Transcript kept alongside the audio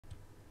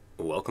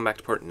Welcome back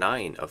to part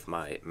 9 of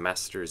my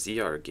Master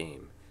Ziyar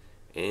game.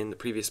 In the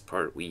previous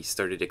part, we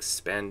started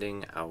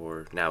expanding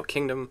our now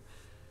kingdom.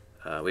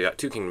 We got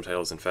 2 kingdom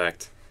titles, in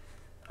fact.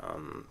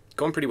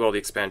 Going pretty well, the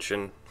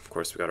expansion. Of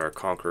course, we got our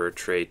Conqueror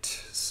trait,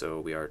 so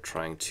we are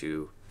trying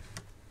to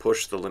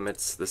push the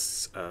limits.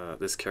 This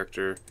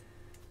character,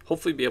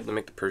 hopefully be able to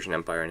make the Persian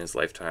Empire in his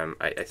lifetime.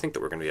 I think that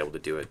we're going to be able to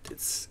do it.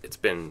 It's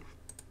been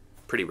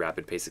pretty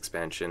rapid pace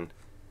expansion.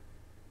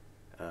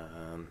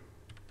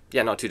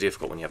 Yeah, not too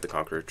difficult when you have the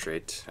Conqueror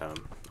trait.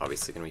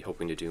 Obviously going to be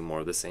hoping to do more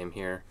of the same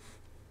here.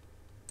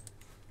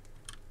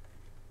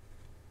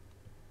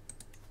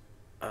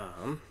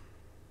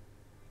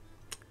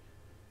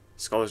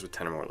 Scholars with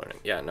 10 or more learning.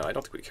 Yeah, no, I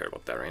don't think we care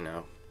about that right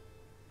now.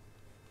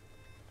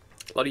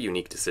 A lot of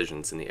unique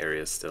decisions in the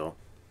area still.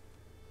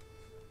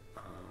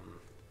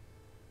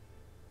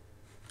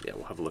 Yeah,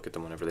 we'll have a look at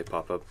them whenever they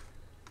pop up.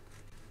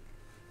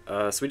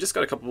 So we just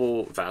got a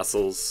couple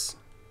vassals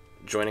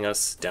joining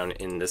us down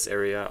in this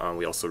area.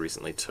 We also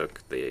recently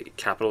took the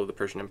capital of the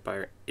Persian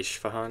Empire,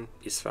 Isfahan.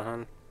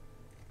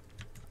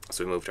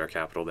 So we moved our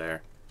capital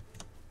there.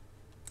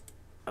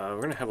 We're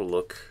going to have a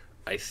look.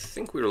 I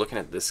think we were looking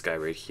at this guy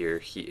right here.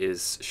 He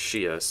is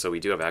Shia, so we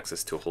do have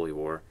access to a holy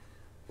war.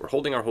 We're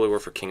holding our holy war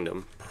for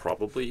kingdom,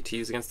 probably to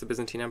use against the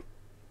Byzantine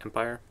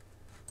Empire.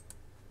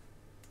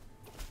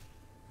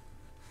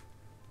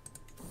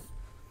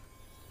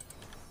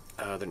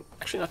 They're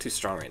actually not too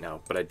strong right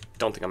now, but I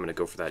don't think I'm going to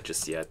go for that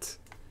just yet.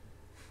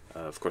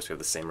 Of course, we have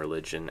the same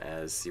religion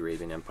as the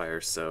Arabian Empire,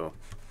 so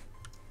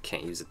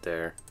can't use it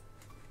there.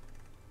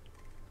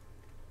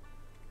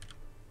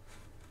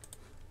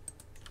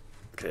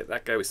 Okay,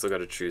 that guy we still got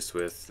a truce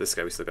with. This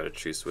guy we still got a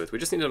truce with. We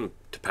just need him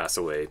to pass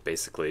away,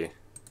 basically.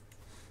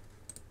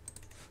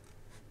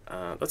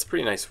 That's a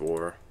pretty nice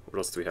war. What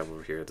else do we have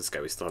over here? This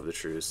guy we still have the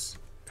truce.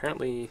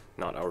 Apparently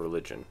not our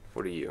religion.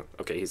 What are you?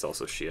 Okay, he's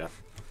also Shia.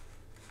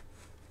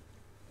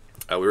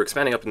 We were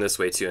expanding up in this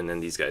way too, and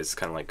then these guys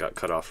kind of like got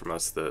cut off from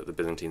us. The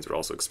Byzantines were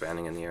also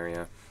expanding in the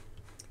area.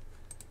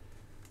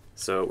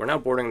 So we're now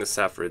boarding the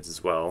Saffarids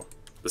as well.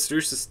 The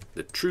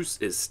truce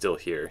is still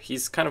here.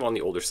 He's kind of on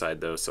the older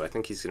side though, so I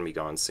think he's going to be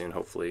gone soon,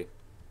 hopefully.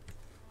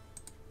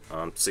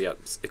 So yeah,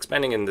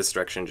 expanding in this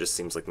direction just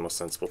seems like the most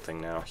sensible thing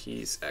now.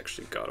 He's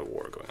actually got a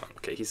war going on.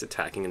 Okay, he's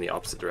attacking in the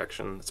opposite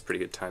direction. That's pretty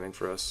good timing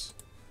for us.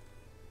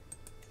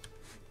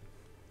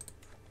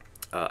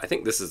 I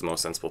think this is the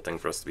most sensible thing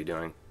for us to be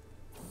doing.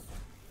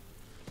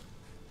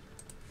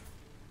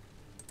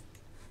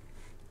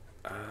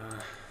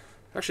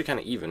 Actually kind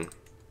of even.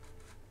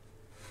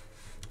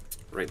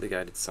 Rightly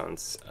guided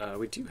sons.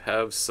 We do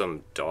have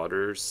some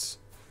daughters.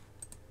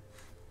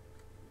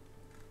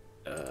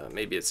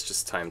 Maybe it's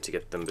just time to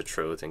get them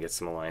betrothed and get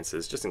some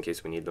alliances, just in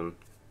case we need them.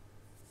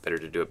 Better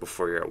to do it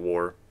before you're at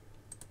war.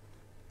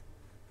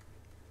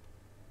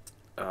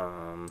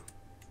 So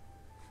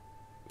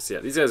yeah,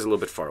 these guys are a little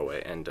bit far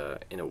away and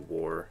in a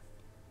war.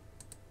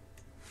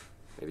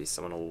 Maybe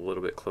someone a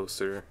little bit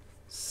closer.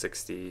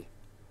 60.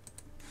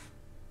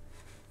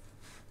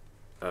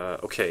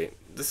 Okay,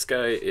 this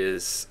guy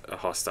is a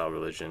hostile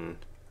religion.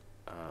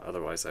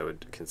 Otherwise, I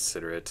would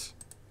consider it.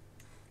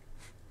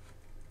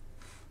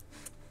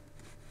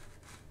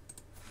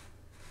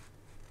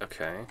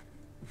 Okay.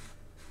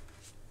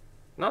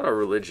 Not a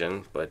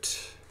religion,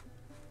 but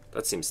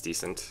that seems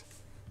decent.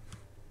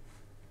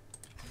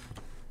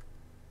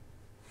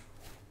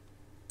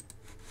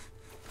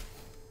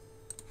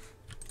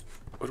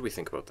 What do we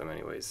think about them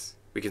anyways?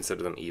 We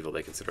consider them evil,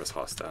 they consider us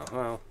hostile.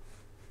 Well,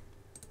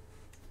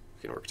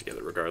 we can work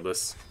together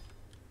regardless.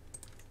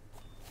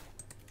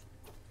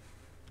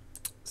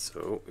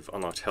 So we've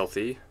unlocked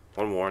healthy,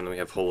 1 more, and then we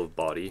have whole of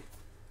body.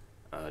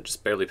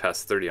 Just barely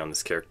past 30 on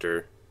this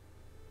character.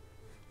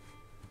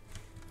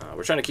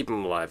 We're trying to keep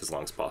him alive as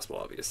long as possible,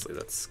 obviously.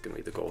 That's going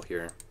to be the goal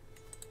here.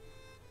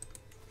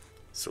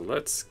 So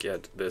let's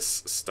get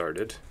this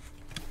started.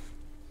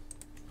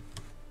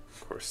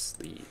 Of course,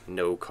 the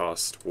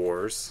no-cost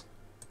wars.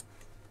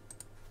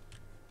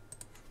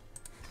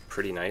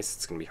 Pretty nice.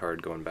 It's going to be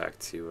hard going back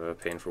to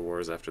paying for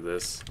wars after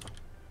this.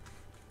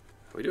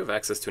 We do have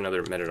access to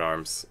another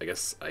men-at-arms. I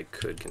guess I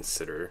could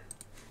consider.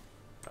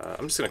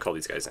 I'm just going to call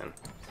these guys in.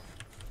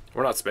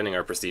 We're not spending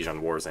our prestige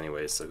on wars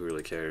anyway, so who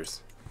really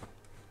cares?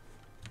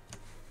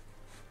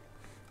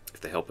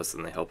 If they help us,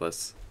 then they help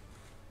us.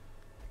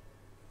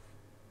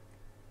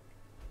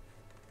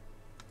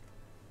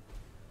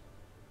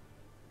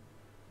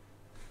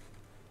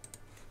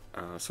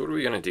 So what are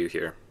we going to do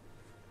here?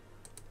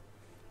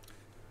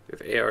 We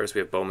have ARs, we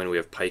have bowmen, we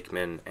have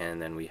pikemen,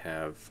 and then we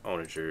have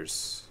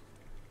onagers.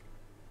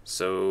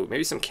 So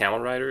maybe some camel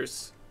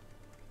riders.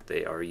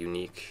 They are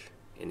unique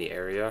in the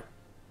area.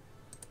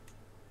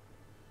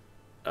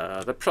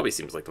 That probably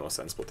seems like the most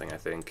sensible thing, I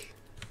think.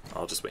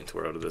 I'll just wait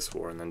until we're out of this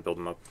war and then build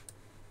them up.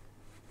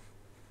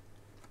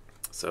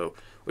 So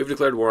we've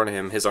declared war on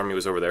him. His army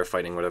was over there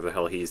fighting whatever the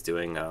hell he's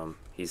doing.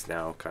 He's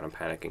now kind of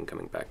panicking,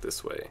 coming back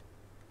this way.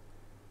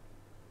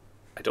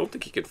 I don't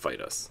think he could fight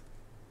us.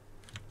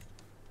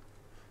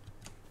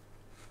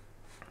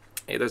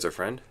 Hey, there's our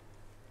friend.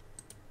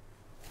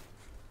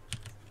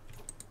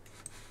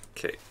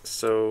 Okay,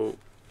 so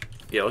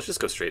yeah, let's just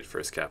go straight for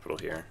his capital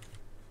here.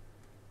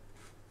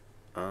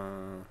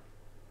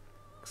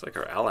 Looks like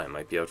our ally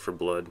might be out for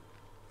blood.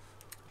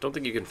 Don't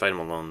think you can fight him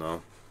alone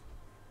though.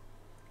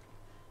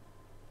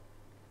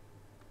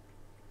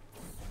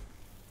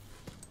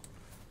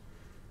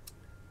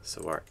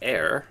 So our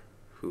heir,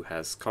 who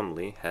has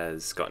comely,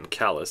 has gotten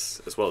callous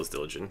as well as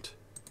diligent.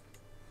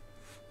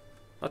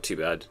 Not too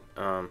bad.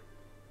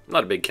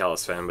 Not a big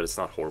callous fan, but it's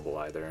not horrible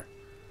either.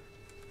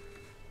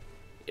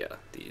 Yeah,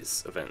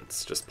 these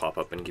events just pop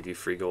up and give you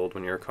free gold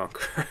when you're a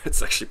conqueror.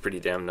 It's actually pretty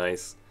damn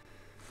nice.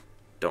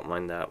 Don't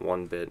mind that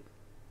one bit.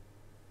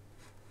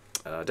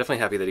 Definitely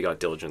happy that he got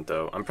diligent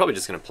though. I'm probably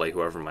just going to play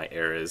whoever my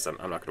heir is. I'm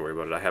not going to worry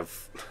about it. I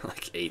have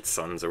like 8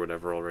 sons or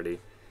whatever already.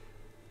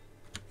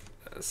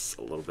 That's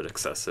a little bit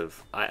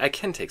excessive. I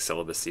can take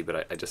celibacy,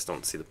 but I just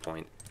don't see the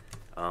point.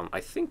 I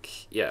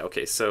think, yeah,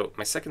 okay, so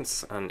my second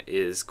son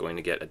is going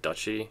to get a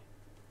duchy.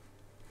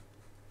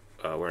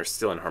 We're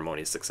still in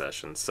harmonious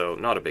succession, so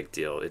not a big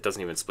deal. It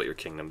doesn't even split your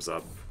kingdoms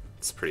up.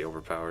 It's pretty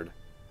overpowered.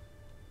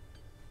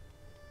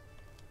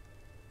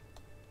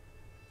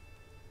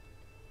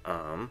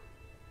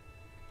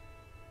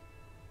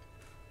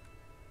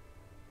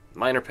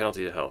 Minor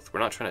penalty to health.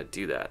 We're not trying to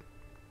do that.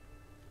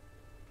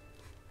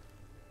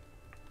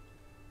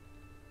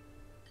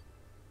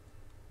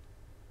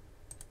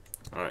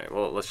 Alright,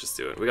 well, let's just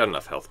do it. We got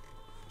enough health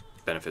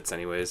benefits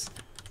anyways.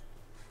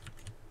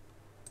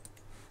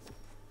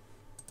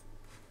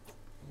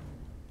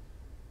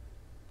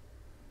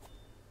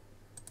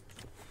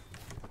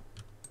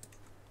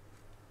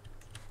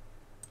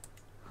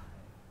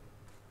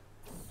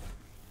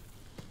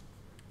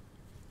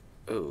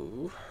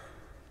 Oh.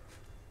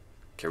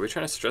 Okay, are we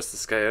trying to stress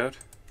this guy out?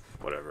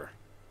 Whatever.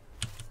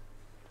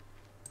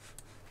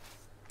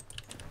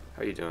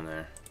 How are you doing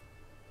there?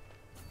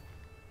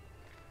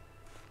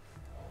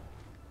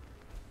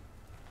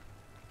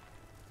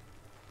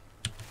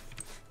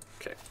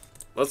 Okay,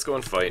 let's go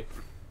and fight.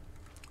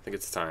 I think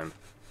it's time.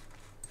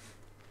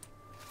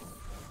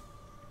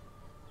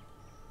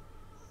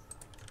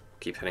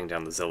 Keep heading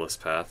down the zealous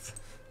path.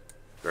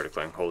 We're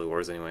declaring holy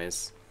wars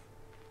anyways.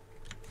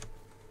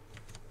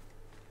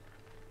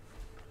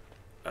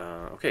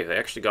 Okay, they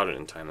actually got it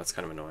in time. That's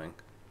kind of annoying.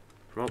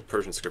 Promote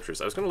Persian scriptures.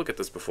 I was going to look at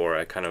this before.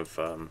 I kind of,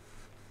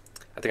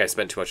 I think I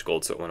spent too much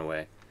gold, so it went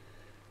away.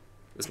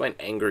 This might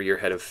anger your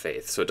head of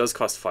faith. So it does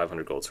cost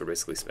 500 gold, so we're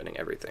basically spending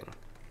everything.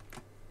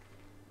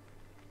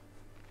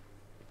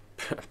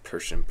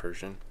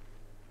 Persian.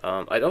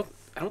 I don't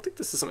think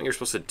this is something you're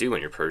supposed to do when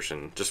you're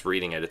Persian. Just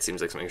reading it, it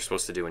seems like something you're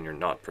supposed to do when you're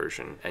not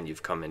Persian and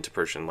you've come into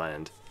Persian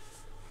land.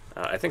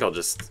 I think I'll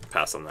just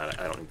pass on that.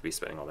 I don't need to be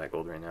spending all that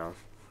gold right now.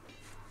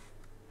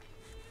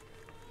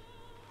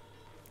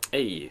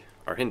 Hey,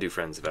 our Hindu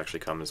friends have actually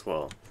come as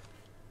well.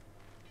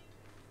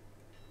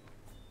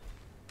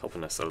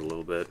 Helping us out a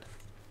little bit.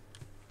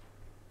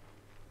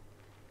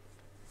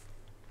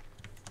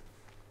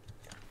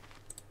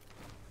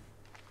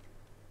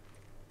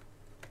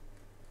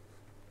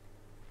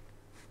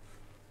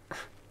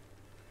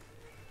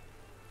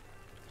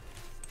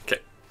 Okay.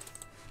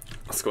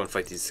 Let's go and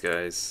fight these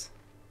guys.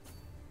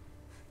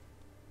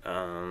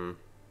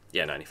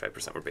 Yeah,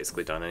 95%. We're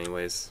basically done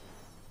anyways.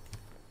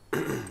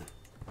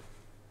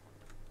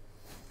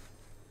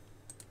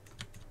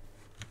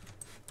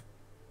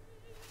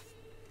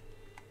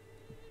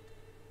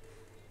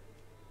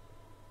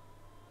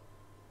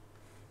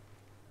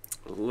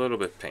 A little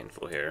bit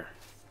painful here.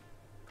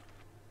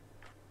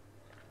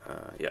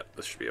 Yeah,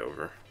 this should be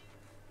over.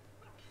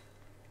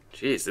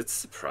 Jeez, it's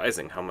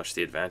surprising how much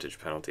the advantage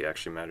penalty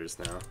actually matters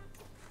now.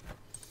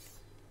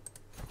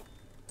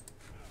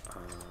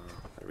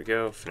 There we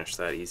go. Finish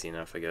that easy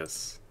enough, I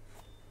guess.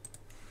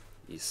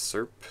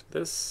 Usurp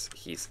this.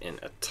 He's in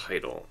a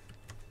title.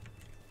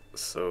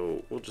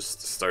 So we'll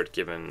just start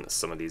giving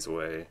some of these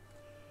away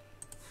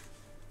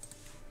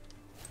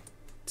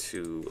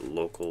to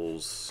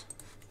locals.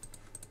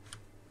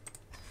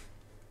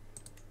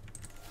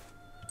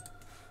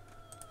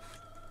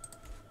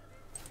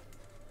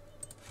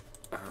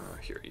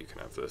 Here, you can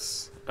have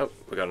this. Oh,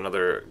 we got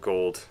another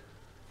gold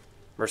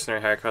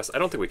mercenary higher cost. I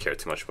don't think we care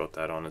too much about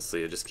that,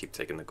 honestly. I just keep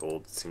taking the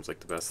gold. It seems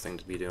like the best thing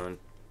to be doing.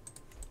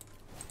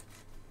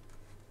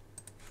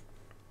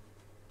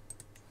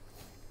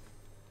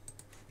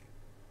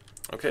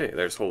 Okay,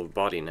 there's whole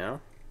body now.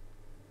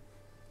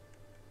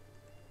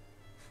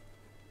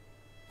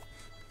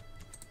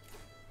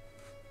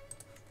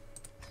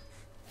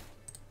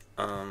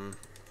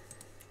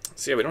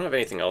 So yeah, we don't have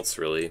anything else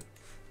really.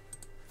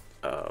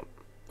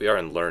 We are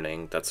in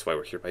learning, that's why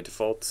we're here by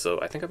default, so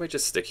I think I might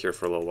just stick here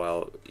for a little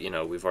while. You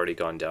know, we've already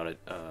gone down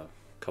a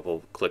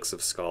couple clicks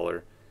of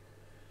Scholar.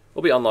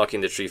 We'll be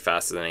unlocking the tree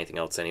faster than anything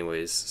else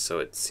anyways, so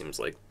it seems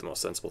like the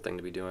most sensible thing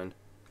to be doing.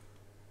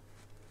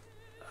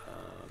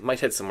 Might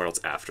head somewhere else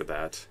after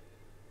that.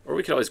 Or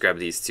we could always grab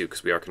these too,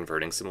 because we are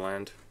converting some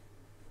land.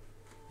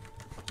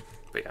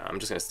 But yeah, I'm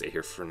just going to stay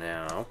here for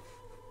now.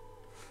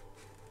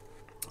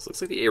 So it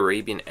looks like the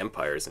Arabian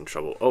Empire is in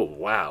trouble. Oh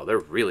wow, they're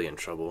really in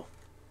trouble.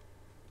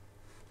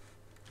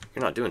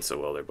 You're not doing so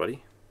well there,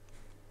 buddy.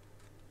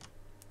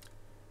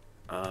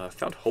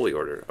 Found Holy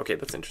Order. Okay,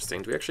 that's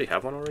interesting. Do we actually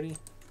have one already?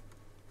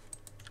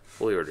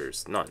 Holy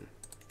Orders, none.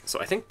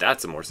 So I think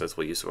that's a more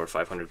sensible use of our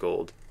 500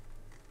 gold.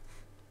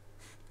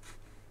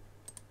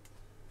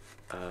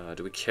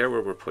 Do we care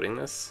where we're putting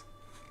this?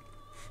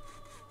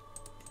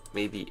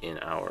 Maybe in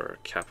our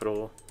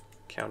capital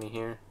county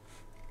here.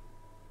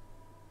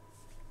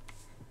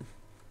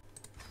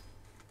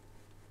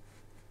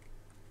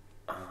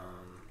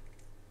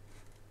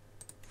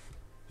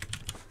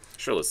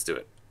 Sure, let's do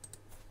it.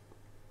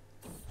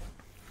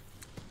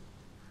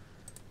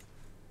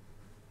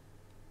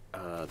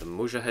 The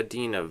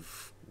Mujahideen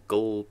of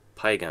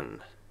Gulpaigan.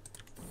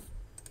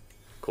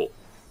 Cool.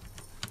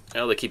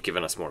 Well, they keep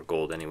giving us more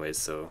gold anyways,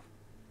 so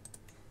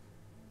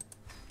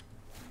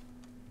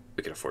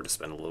we can afford to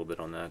spend a little bit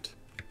on that.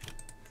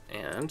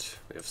 And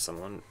we have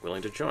someone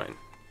willing to join.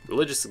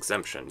 Religious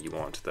exemption you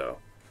want, though.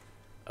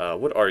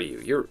 What are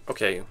you? You're...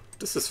 okay,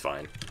 this is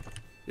fine.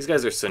 These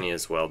guys are Sunni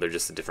as well. They're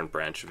just a different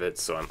branch of it,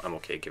 so I'm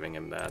okay giving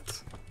him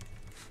that.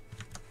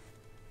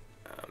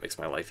 Makes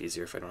my life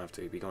easier if I don't have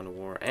to be going to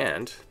war.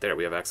 And there,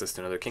 we have access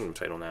to another kingdom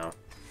title now.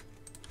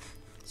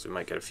 So we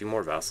might get a few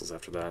more vassals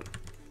after that.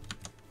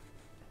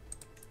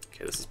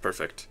 Okay, this is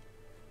perfect.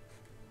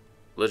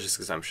 Religious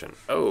exemption.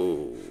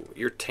 Oh,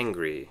 you're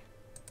Tengri.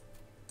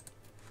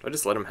 Do I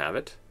just let him have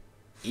it?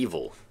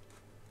 Evil.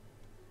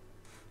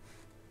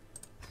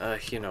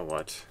 You know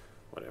what?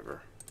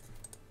 Whatever.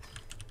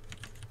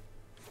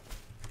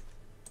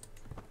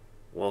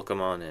 Welcome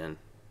on in.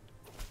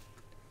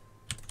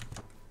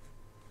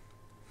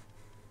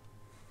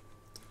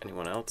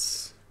 Anyone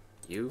else?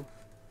 You?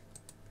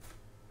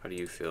 How do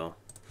you feel?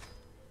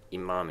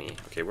 Imami.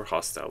 Okay, we're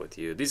hostile with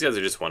you. These guys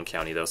are just one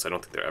county, though, so I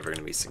don't think they're ever going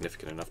to be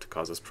significant enough to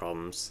cause us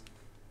problems.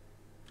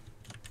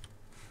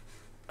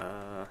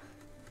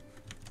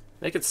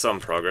 Making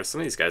some progress.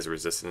 Some of these guys are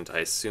resistant. I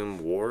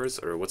assume wars,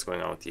 or what's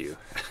going on with you?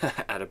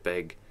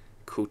 Atabeg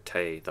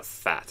Kute the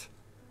Fat.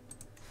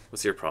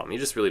 What's your problem? You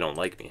just really don't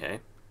like me, hey?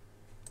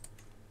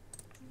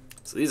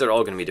 So these are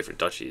all going to be different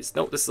duchies.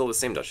 No, this is all the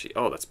same duchy.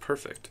 Oh, that's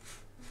perfect.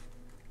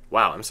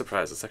 Wow, I'm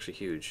surprised. That's actually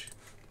huge.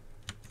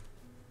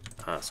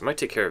 So I might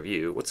take care of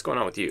you. What's going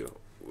on with you?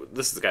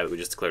 This is the guy that we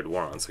just declared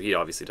war on, so he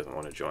obviously doesn't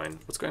want to join.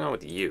 What's going on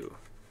with you?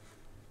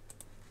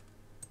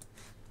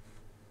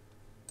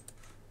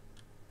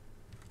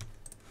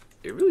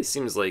 It really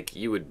seems like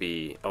you would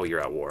be... oh,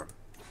 you're at war.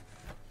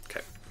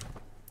 Okay.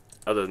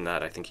 Other than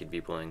that, I think he'd be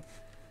willing.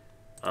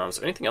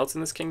 So anything else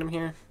in this kingdom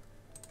here?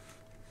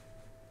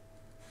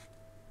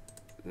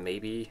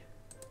 Maybe.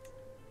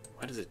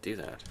 Why does it do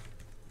that?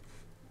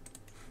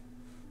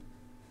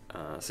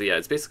 So yeah,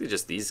 it's basically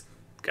just these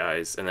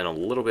guys, and then a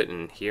little bit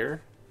in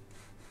here.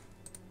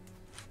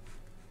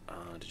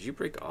 Did you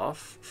break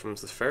off from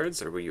the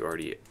Fareds, or were you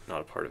already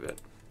not a part of it?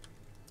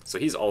 So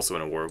he's also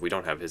in a war. We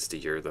don't have his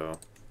Ziyar, though.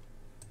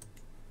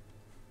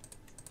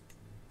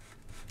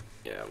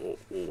 Yeah,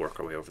 we'll work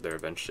our way over there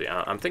eventually.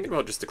 I'm thinking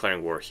about just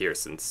declaring war here,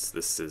 since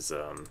this is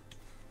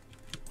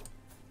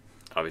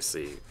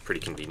obviously pretty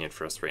convenient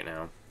for us right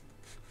now.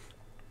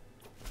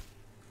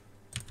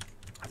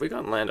 Have we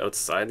gotten land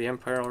outside the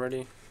Empire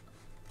already?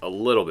 A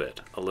little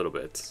bit,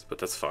 but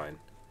that's fine.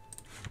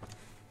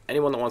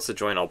 Anyone that wants to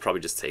join, I'll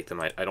probably just take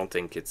them. I don't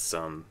think it's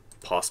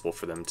possible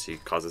for them to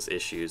cause us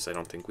issues. I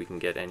don't think we can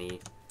get any,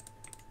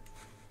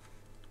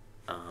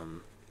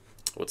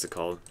 what's it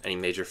called? Any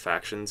major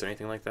factions or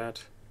anything like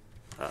that.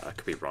 I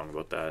could be wrong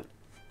about that.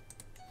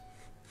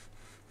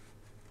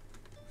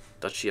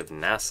 Duchy of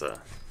NASA.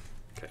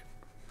 Okay.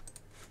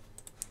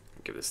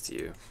 I'll give this to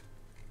you.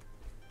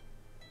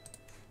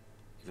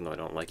 Even though I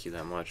don't like you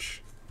that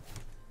much.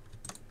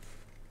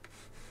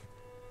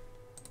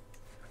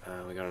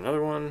 We got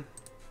another one.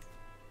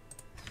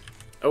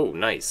 Oh,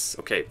 nice.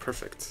 Okay,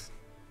 perfect.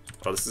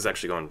 Oh, this is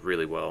actually going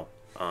really well.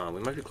 We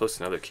might be close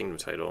to another kingdom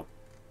title.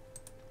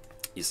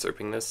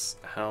 Usurping this.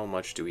 How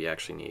much do we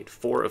actually need?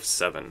 4 of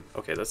 7.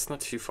 Okay, that's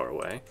not too far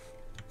away.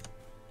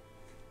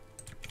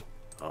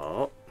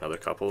 Oh, another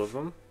couple of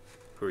them.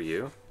 Who are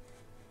you?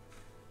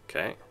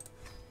 Okay.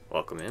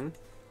 Welcome in.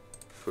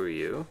 Who are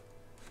you?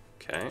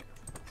 Okay.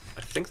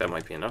 I think that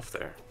might be enough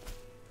there.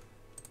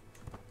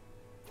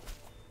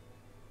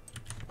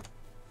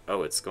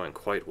 Oh, it's going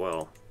quite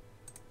well.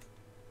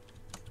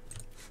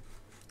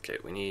 Okay,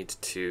 we need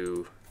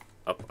to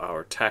up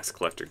our tax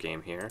collector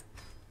game here.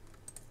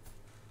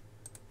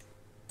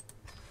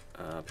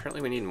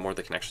 Apparently we need more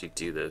that can actually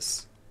do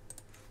this.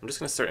 I'm just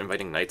going to start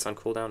inviting knights on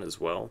cooldown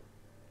as well.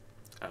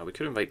 We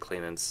could invite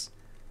claimants.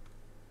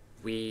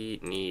 We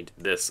need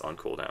this on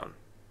cooldown.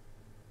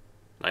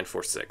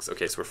 946.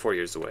 Okay, so we're 4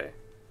 years away.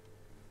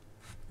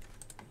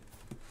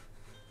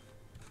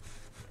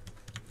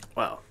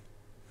 Wow.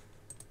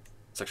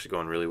 It's actually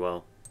going really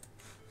well.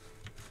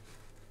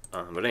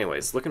 But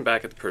anyways, looking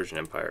back at the Persian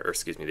Empire, or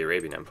excuse me, the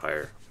Arabian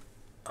Empire,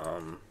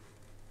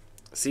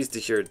 seized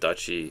Ziyar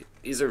Duchy.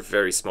 These are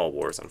very small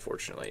wars,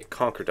 unfortunately.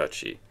 Conquer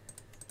Duchy.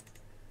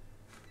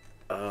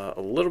 A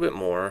little bit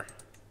more.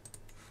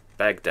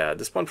 Baghdad.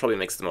 This one probably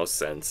makes the most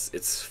sense.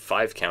 It's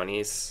 5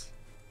 counties.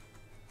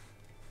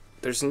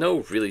 there's no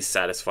really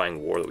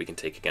satisfying war that we can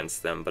take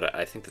against them, but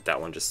I think that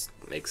that one just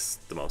makes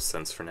the most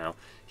sense for now.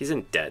 He's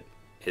in debt.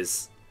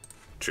 His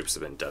troops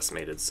have been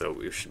decimated, so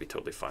we should be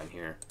totally fine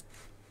here.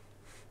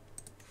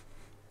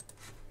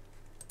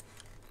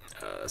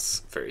 It's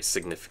a very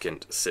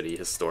significant city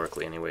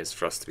historically anyways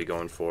for us to be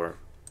going for.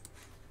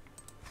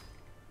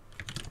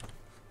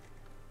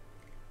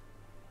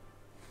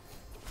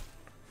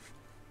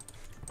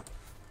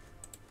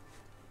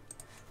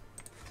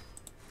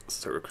 Let's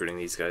start recruiting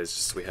these guys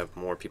just so we have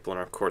more people in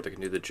our court that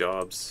can do the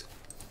jobs.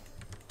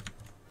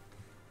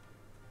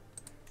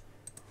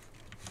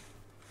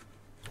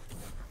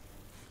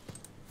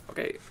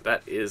 Okay,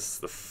 that is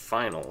the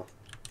final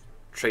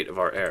trait of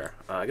our heir.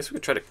 I guess we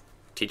could try to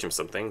teach him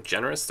something.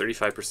 Generous,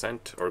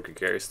 35%, or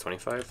gregarious,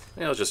 25%.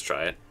 Yeah, let's just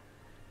try it.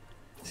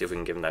 See if we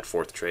can give him that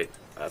 4th trait.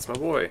 That's my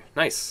boy.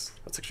 Nice.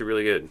 That's actually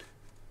really good.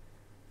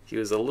 He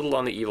was a little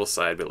on the evil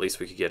side, but at least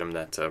we could get him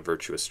that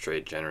virtuous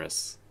trait,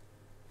 generous.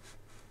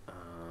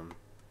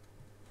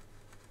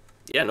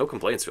 Yeah, no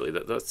complaints really.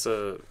 That's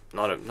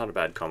not a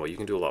bad combo. You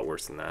can do a lot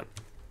worse than that.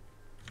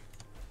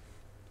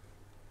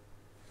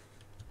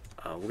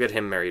 We'll get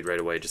him married right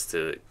away just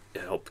to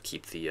help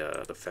keep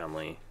the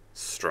family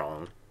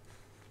strong.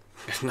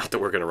 Not that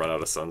we're gonna run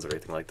out of sons or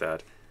anything like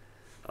that.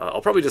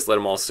 I'll probably just let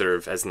them all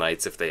serve as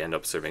knights if they end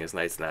up serving as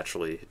knights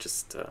naturally.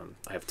 Just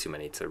I have too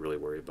many to really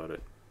worry about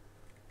it.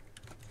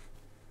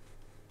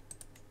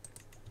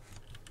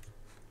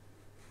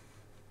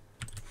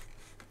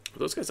 Are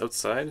those guys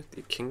outside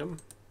the kingdom?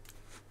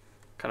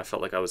 Kind of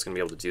felt like I was gonna be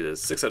able to do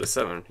this. 6 out of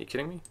 7. Are you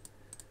kidding me?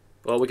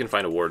 Well, we can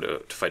find a war to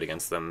fight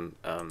against them,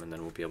 and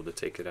then we'll be able to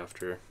take it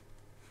after.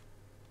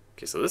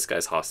 Okay, so this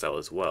guy's hostile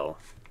as well.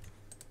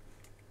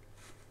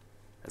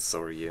 And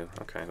so are you.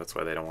 Okay, that's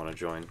why they don't want to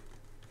join.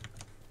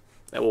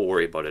 And we'll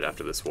worry about it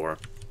after this war.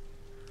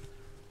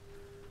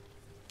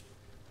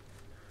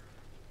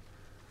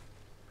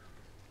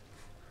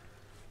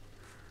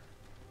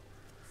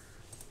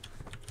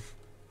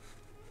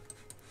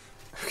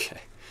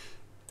 Okay.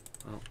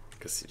 Well,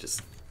 I guess you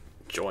just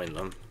join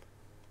them.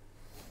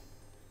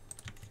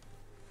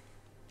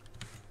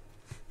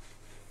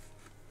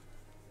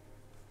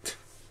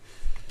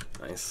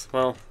 Nice.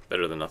 Well,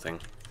 better than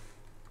nothing.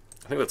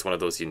 I think that's one of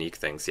those unique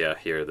things. Yeah,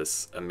 here,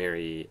 this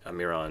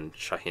Amiran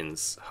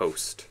Shahin's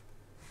host.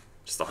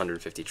 Just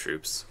 150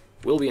 troops.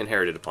 Will be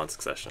inherited upon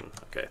succession.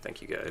 Okay,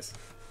 thank you guys.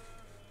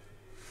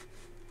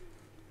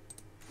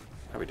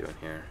 How are we doing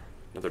here?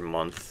 Another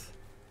month.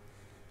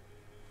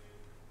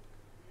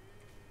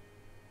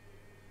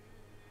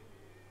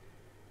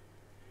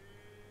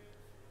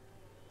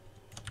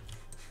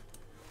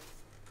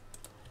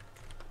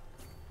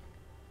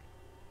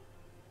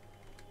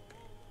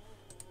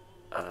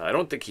 I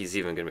don't think he's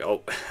even gonna be.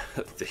 Oh,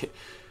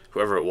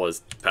 whoever it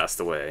was passed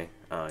away.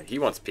 He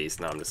wants peace.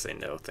 Now I'm gonna say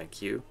no,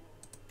 thank you.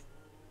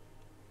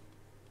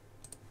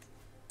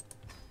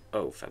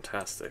 Oh,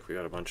 fantastic! We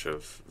got a bunch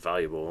of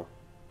valuable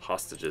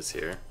hostages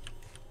here.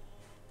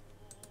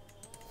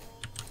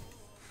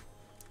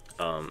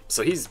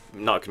 So he's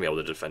not gonna be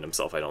able to defend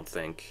himself, I don't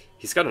think.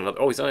 He's got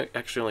another. Oh, he's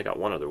actually only got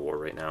one other war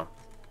right now.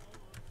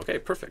 Okay,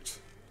 perfect.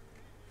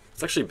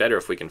 It's actually better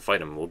if we can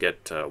fight him. We'll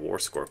get war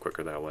score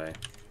quicker that way.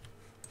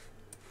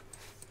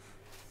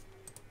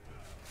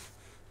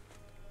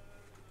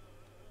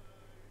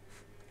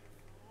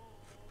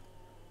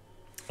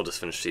 I'll just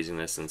finish seizing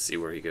this and see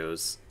where he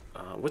goes.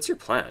 What's your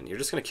plan? You're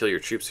just going to kill your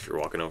troops if you're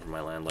walking over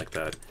my land like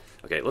that.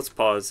 Okay, let's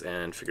pause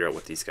and figure out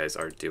what these guys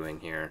are doing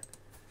here.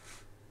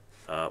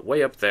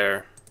 Way up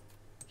there,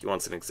 he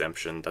wants an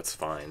exemption. That's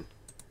fine.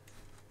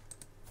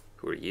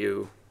 Who are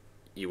you?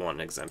 You want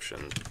an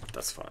exemption.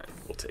 That's fine.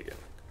 We'll take it.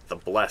 The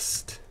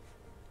Blessed.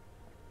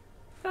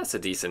 That's a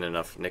decent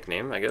enough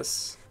nickname, I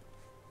guess.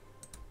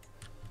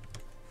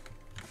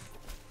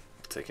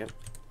 I'll take it.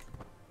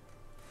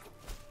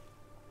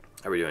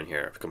 How are we doing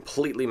here?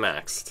 Completely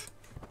maxed.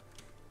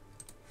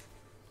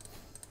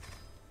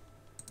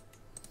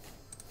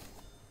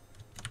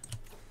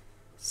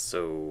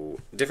 So,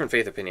 different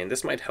faith opinion.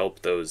 This might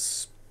help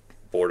those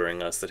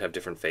bordering us that have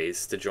different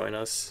faiths to join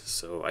us.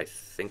 So I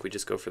think we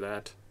just go for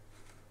that.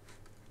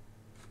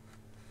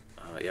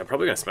 Yeah, I'm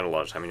probably going to spend a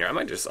lot of time in here. I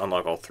might just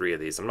unlock all 3 of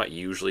these. I'm not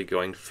usually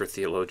going for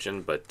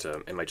Theologian, but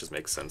it might just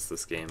make sense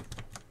this game.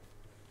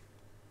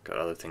 Got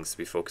other things to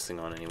be focusing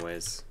on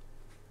anyways.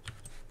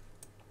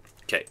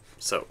 Okay,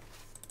 so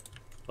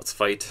let's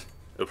fight.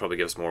 It'll probably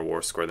give us more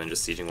war score than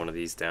just sieging one of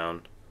these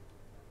down.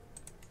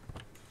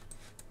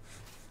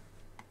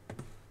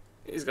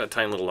 He's got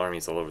tiny little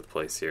armies all over the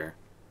place here.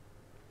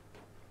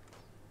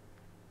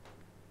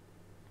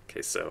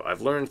 Okay, so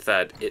I've learned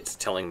that it's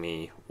telling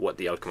me what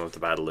the outcome of the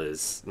battle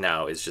is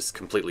now is just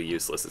completely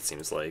useless, it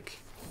seems like.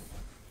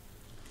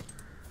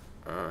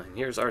 And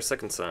here's our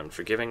second son,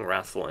 forgiving,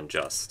 wrathful, and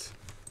just.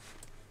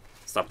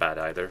 It's not bad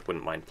either,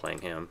 wouldn't mind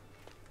playing him.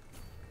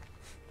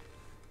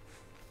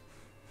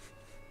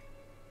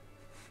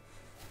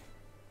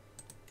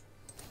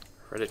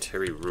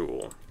 Hereditary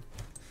rule.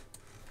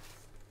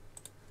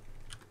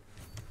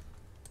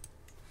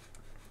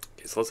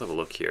 Okay, so let's have a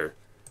look here.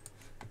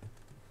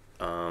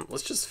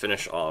 Let's just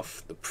finish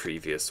off the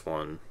previous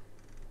one.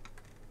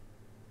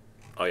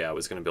 Oh yeah, I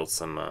was going to build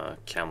some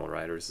camel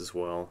riders as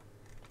well.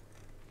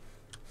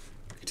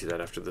 I could do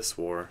that after this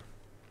war.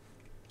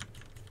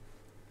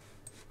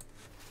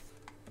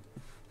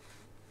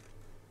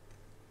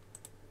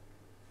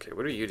 Okay,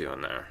 what are you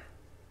doing there?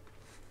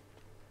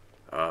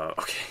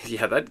 Okay,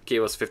 yeah, that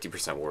gave us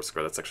 50% war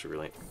score. That's actually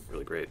really,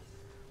 really great.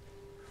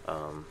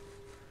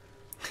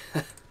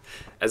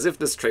 As if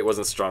this trait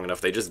wasn't strong enough,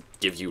 they just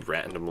give you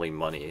randomly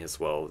money as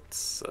well.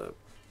 It's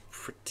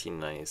pretty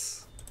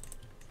nice.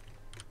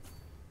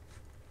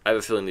 I have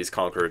a feeling these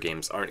Conqueror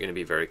games aren't going to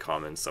be very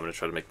common, so I'm going to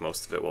try to make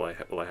most of it while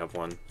I have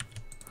one.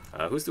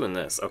 Who's doing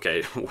this?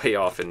 Okay, way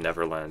off in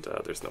Neverland.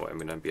 There's no way I'm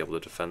going to be able to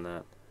defend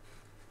that.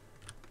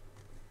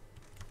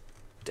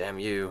 Damn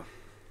you.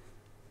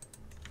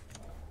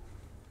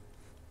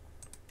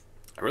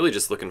 I'm really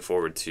just looking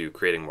forward to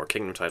creating more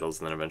kingdom titles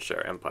and then eventually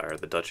our empire.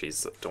 The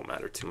duchies don't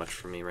matter too much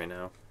for me right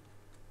now.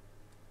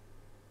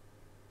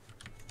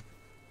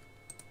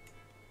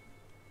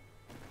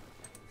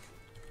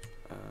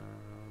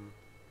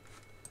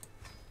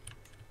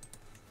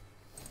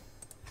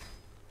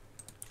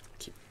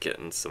 Keep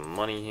getting some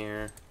money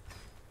here.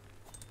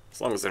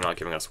 As long as they're not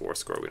giving us war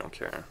score, we don't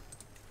care.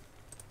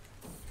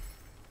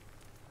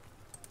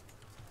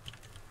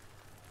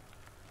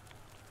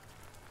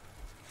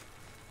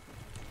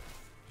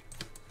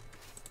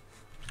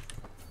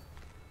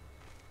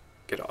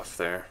 Get off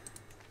there.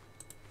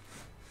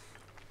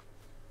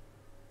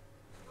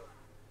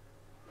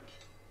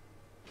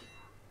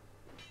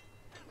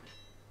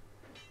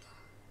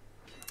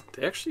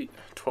 They actually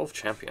 12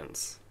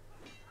 champions.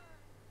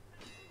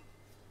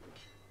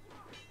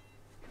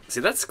 See,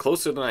 that's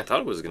closer than I thought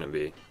it was going to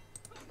be.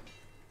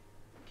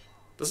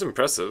 That's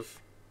impressive.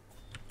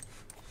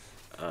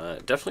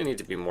 Definitely need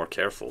to be more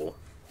careful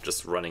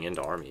just running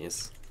into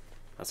armies.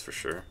 That's for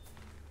sure.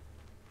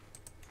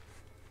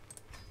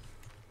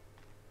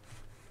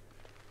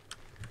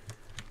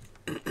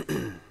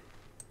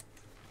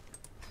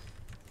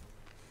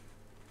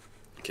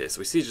 Okay, so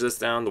we siege this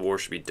down. The war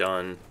should be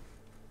done.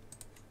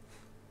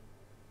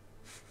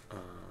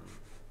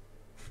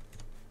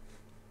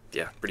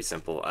 Yeah, pretty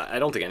simple. I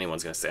don't think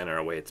anyone's going to stand in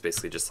our way. It's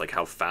basically just like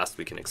how fast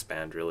we can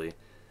expand, really.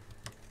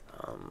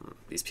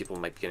 These people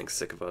might be getting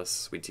sick of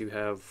us. We do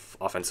have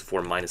offensive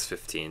war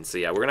 -15. So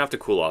yeah, we're going to have to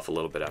cool off a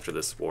little bit after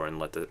this war and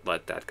let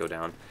that go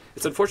down.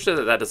 It's unfortunate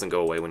that that doesn't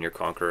go away when you're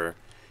Conqueror.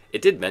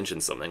 It did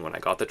mention something when I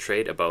got the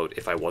trait about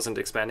if I wasn't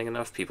expanding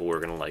enough, people were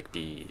going to like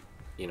be,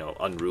 you know,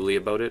 unruly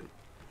about it.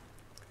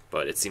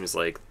 But it seems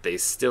like they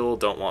still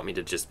don't want me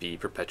to just be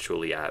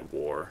perpetually at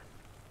war.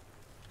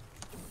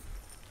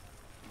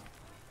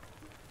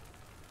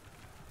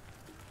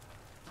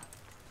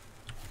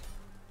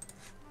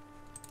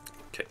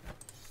 Okay.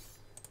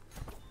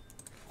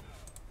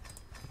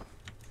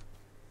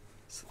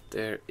 So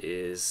there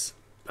is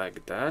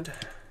Baghdad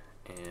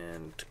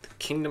and the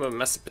Kingdom of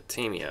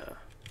Mesopotamia.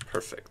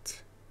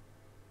 Perfect.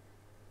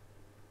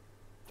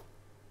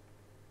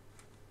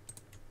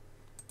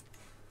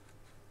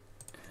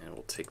 And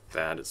we'll take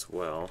that as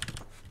well.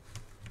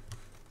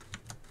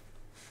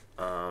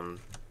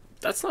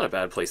 That's not a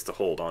bad place to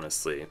hold,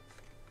 honestly.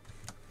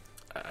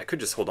 I could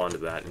just hold on to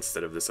that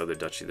instead of this other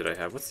duchy that I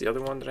have. What's the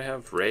other one that I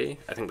have? Ray?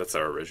 I think that's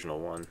our original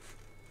one.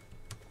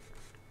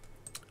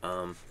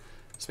 So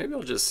maybe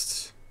I'll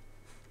just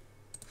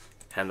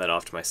hand that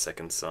off to my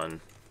second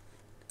son.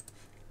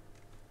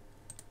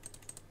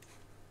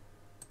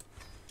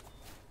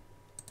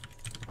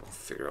 We'll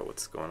figure out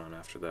what's going on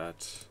after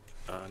that.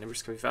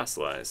 Neighbors can be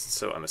vassalized.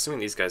 So I'm assuming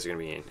these guys are going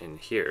to be in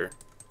here.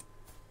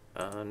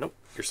 Nope,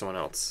 you're someone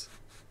else.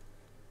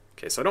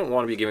 Okay, so I don't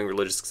want to be giving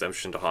religious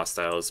exemption to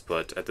hostiles,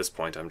 but at this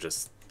point I'm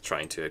just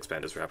trying to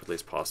expand as rapidly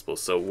as possible,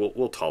 so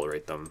we'll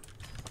tolerate them.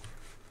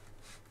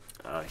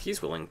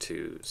 He's willing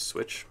to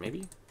switch,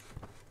 maybe?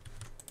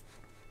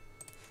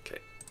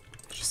 Okay,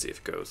 let's just see if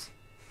it goes.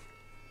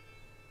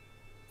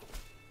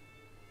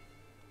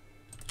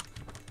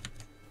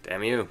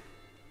 Damn you.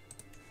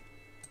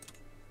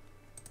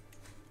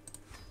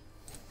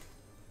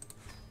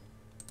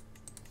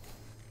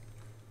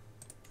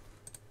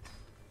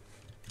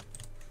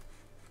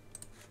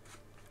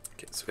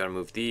 So we gotta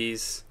move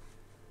these.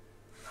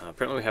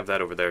 Apparently we have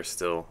that over there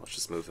still. Let's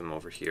just move him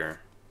over here.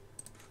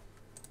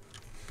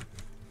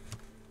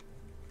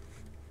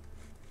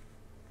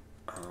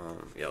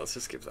 Yeah, let's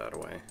just give that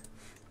away.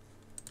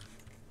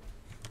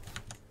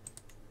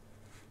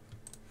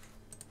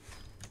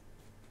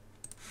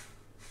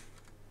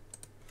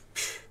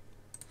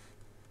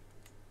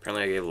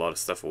 Apparently I gave a lot of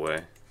stuff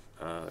away.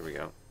 There we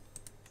go.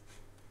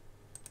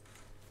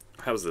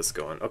 How's this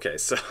going? Okay,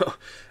 so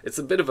it's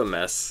a bit of a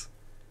mess.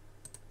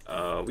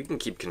 We can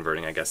keep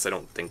converting, I guess. I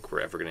don't think we're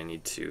ever going to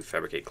need to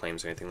fabricate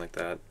claims or anything like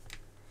that.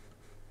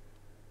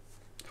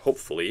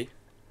 Hopefully.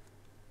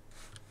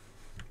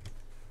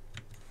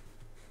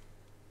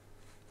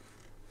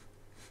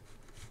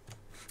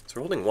 So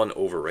we're holding one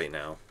over right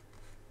now.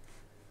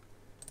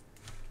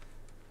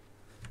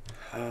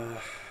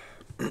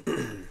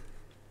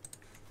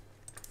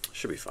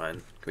 Should be fine.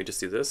 Can we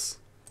just do this?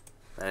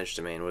 Managed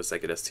domain, what does that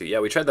get us to? Yeah,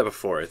 we tried that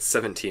before. It's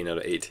 17 out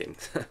of 18.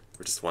 We're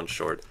just one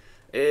short.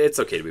 It's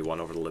okay to be one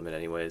over the limit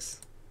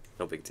anyways.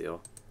 No big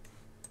deal.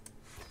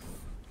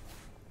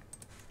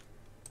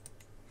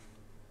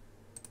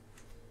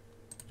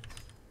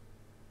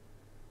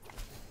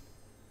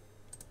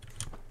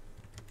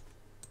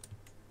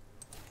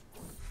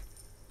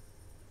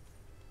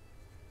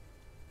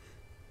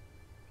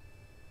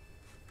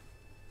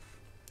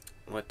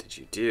 What did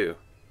you do?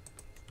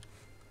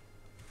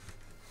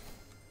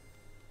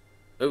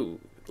 Oh,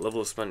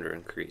 level of splendor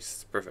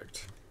increased.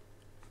 Perfect.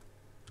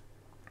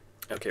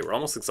 Okay, we're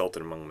almost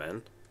exalted among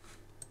men.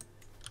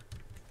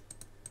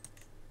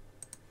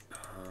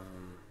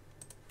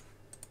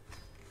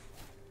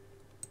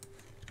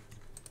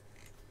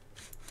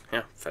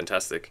 Yeah,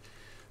 fantastic.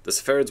 The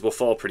Saffarids will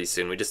fall pretty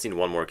soon. We just need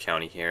one more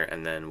county here,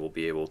 and then we'll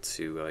be able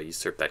to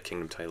usurp that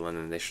kingdom title, and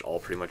then they should all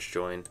pretty much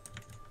join.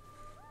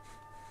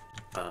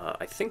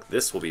 I think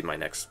this will be my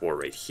next war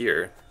right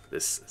here.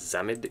 This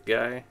Zamid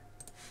guy.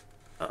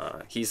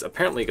 He's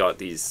apparently got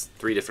these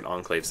 3 different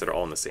enclaves that are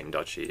all in the same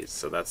duchy,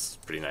 so that's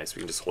pretty nice. We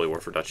can just holy war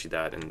for duchy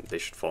that, and they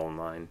should fall in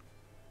line.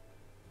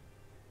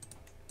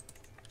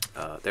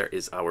 There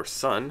is our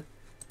son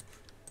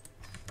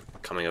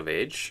coming of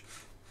age.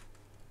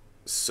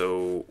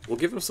 So we'll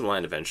give him some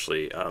land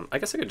eventually. I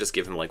guess I could just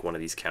give him like one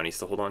of these counties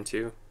to hold on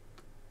to,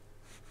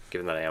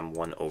 given that I am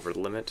one over the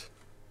limit.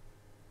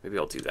 Maybe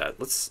I'll do that.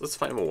 Let's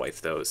find him a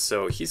wife though.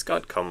 So he's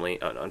got comely.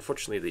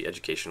 Unfortunately, the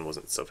education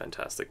wasn't so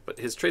fantastic, but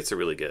his traits are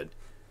really good.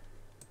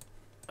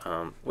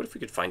 What if we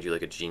could find you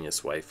like a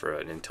genius wife or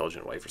an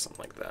intelligent wife or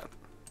something like that?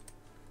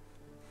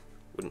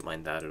 Wouldn't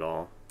mind that at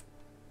all.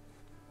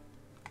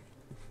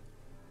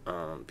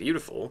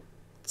 Beautiful.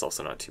 It's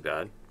also not too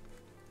bad.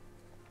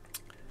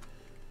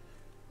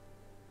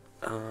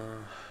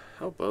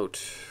 How about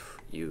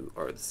you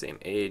are the same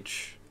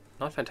age?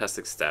 Not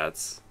fantastic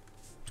stats.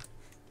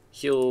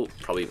 He'll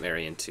probably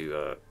marry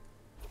into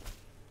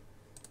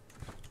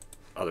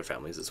other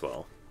families as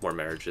well. More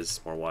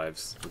marriages, more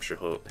wives. I'm sure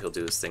he'll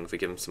do his thing if we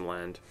give him some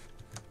land.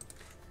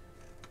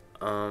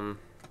 Do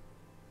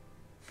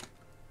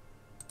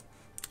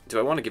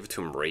I want to give it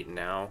to him right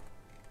now?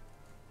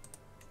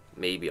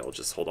 Maybe I'll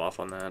just hold off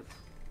on that.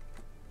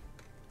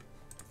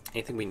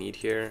 Anything we need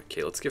here?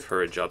 Okay, let's give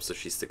her a job so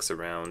she sticks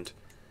around.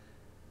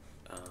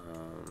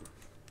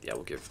 Yeah,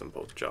 we'll give them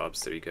both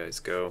jobs. There you guys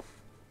go.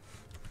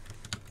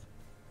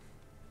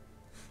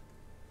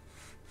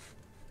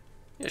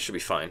 Yeah, it should be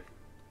fine.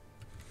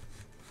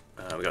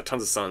 We got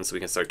tons of sons, so we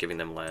can start giving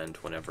them land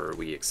whenever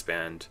we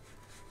expand.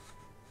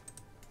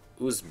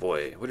 Ooze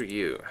boy, what are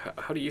you?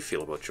 How do you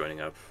feel about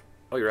joining up?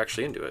 Oh, you're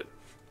actually into it.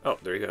 Oh,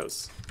 there he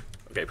goes.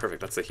 Okay,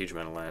 perfect. That's a huge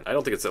amount of land. I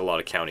don't think it's a lot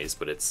of counties,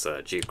 but it's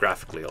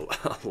geographically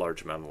a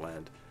large amount of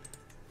land.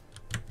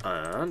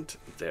 And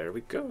there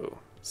we go.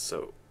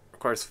 So,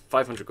 requires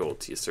 500 gold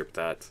to usurp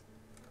that.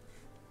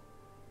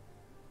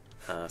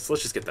 So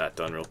let's just get that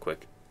done real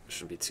quick.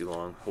 Shouldn't be too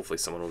long. Hopefully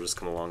someone will just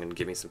come along and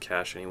give me some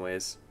cash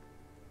anyways.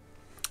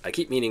 I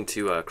keep meaning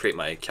to create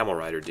my camel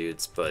rider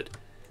dudes, but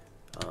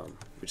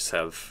we just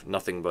have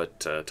nothing but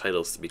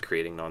titles to be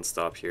creating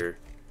non-stop here.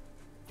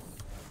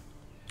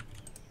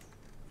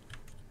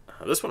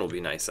 This one will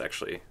be nice,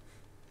 actually.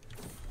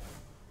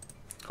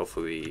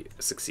 Hopefully we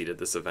succeeded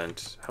this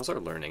event. How's our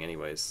learning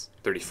anyways?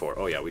 34.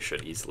 Oh yeah, we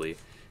should easily.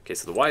 Okay,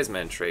 so the wise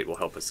man trait will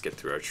help us get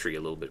through our tree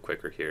a little bit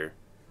quicker here.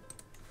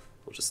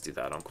 We'll just do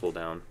that on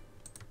cooldown.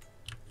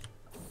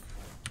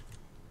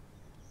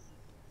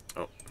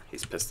 Oh,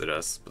 he's pissed at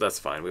us, but that's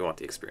fine. We want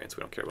the experience.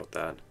 We don't care about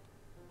that.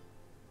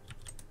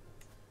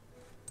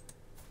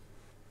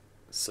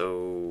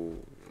 So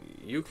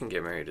you can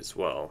get married as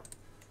well.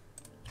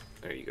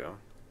 There you go.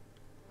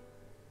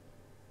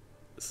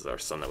 This is our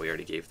son that we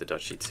already gave the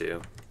duchy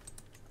to.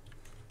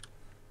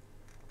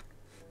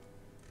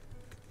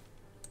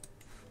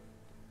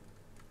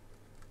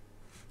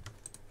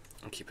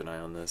 I'll keep an eye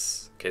on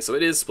this. Okay, so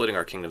it is splitting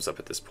our kingdoms up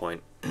at this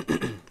point.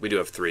 We do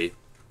have 3.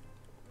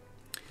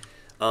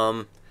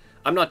 I'm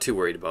not too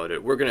worried about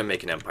it. We're going to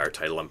make an empire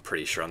title, I'm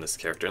pretty sure, on this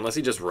character, unless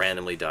he just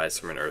randomly dies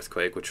from an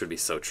earthquake, which would be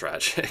so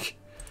tragic.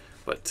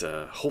 But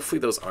hopefully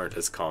those aren't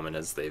as common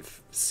as they've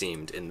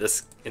seemed in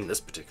this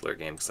particular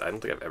game, because I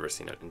don't think I've ever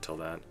seen it until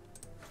that.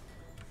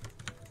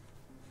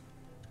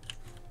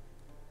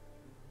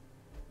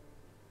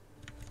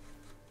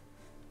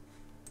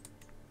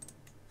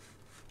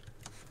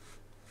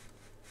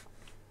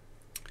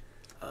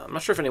 I'm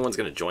not sure if anyone's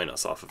going to join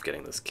us off of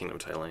getting this kingdom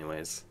title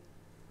anyways.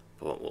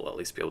 But we'll at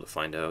least be able to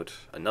find out.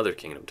 Another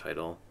kingdom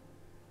title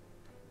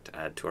to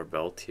add to our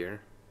belt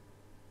here.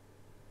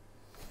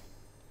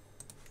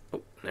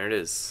 Oh, there it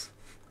is.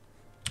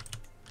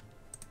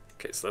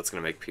 Okay, so that's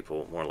going to make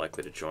people more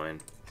likely to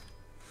join.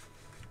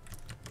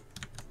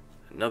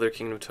 Another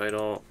kingdom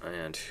title,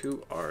 and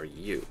who are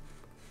you?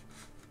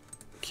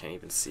 Can't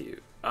even see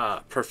you.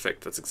 Ah,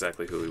 perfect, that's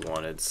exactly who we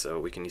wanted, so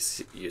we can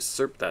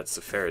usurp that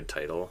Saffarid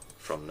title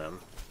from them.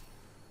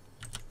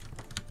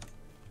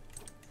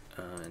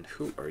 And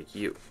who are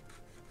you?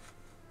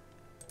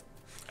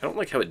 I don't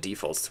like how it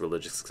defaults to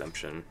religious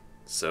exemption,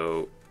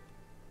 so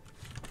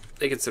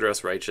they consider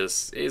us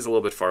righteous. It is a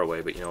little bit far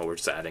away, but you know, we're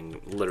just adding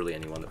literally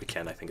anyone that we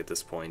can, I think, at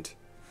this point.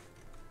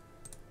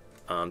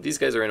 These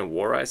guys are in a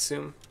war, I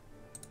assume.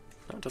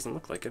 No, it doesn't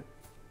look like it.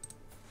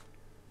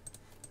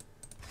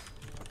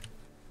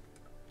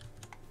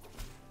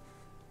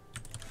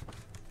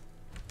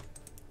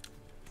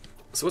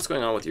 So what's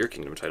going on with your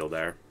kingdom title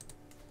there?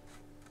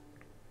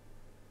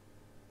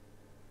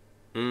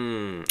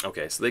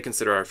 Okay, so they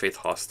consider our faith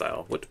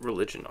hostile. What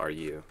religion are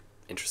you?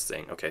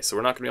 Interesting. Okay, so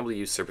we're not going to be able to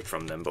usurp it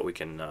from them, but we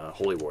can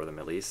holy war them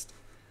at least.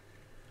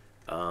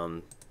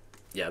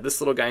 Yeah, this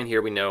little guy in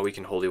here, we know we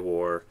can holy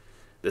war.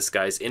 This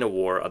guy's in a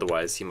war,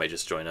 otherwise he might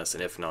just join us,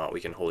 and if not,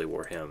 we can holy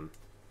war him.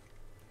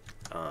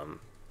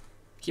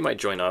 He might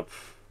join up.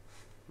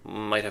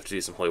 Might have to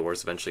do some holy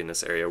wars eventually in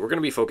this area. We're going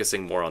to be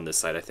focusing more on this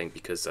side, I think,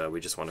 because we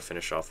just want to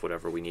finish off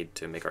whatever we need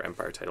to make our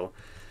empire title.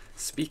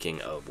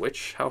 Speaking of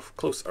which, how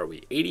close are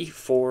we?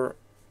 84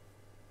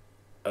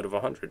 out of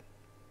 100.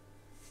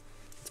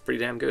 It's pretty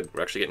damn good.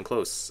 We're actually getting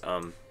close.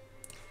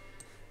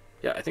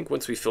 Yeah, I think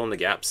once we fill in the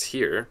gaps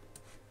here,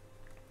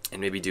 and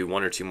maybe do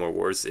 1 or 2 more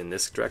wars in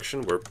this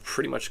direction, we're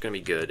pretty much going to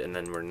be good, and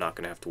then we're not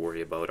going to have to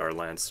worry about our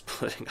land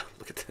splitting up.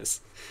 Look at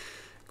this.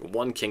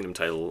 1 kingdom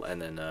title,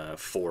 and then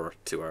 4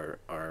 to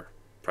our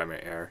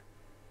primary heir.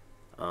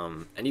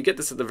 And you get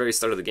this at the very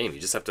start of the game. You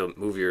just have to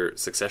move your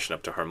succession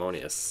up to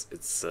harmonious.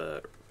 It's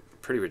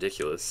pretty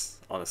ridiculous,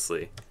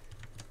 honestly.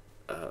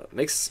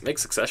 Makes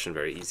succession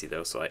very easy,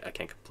 though, so I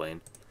can't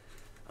complain.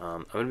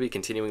 I'm going to be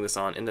continuing this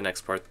on in the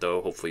next part,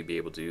 though. Hopefully be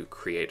able to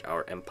create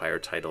our empire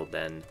title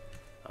then.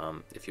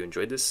 If you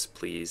enjoyed this,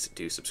 please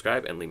do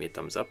subscribe and leave me a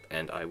thumbs up,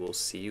 and I will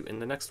see you in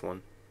the next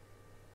one.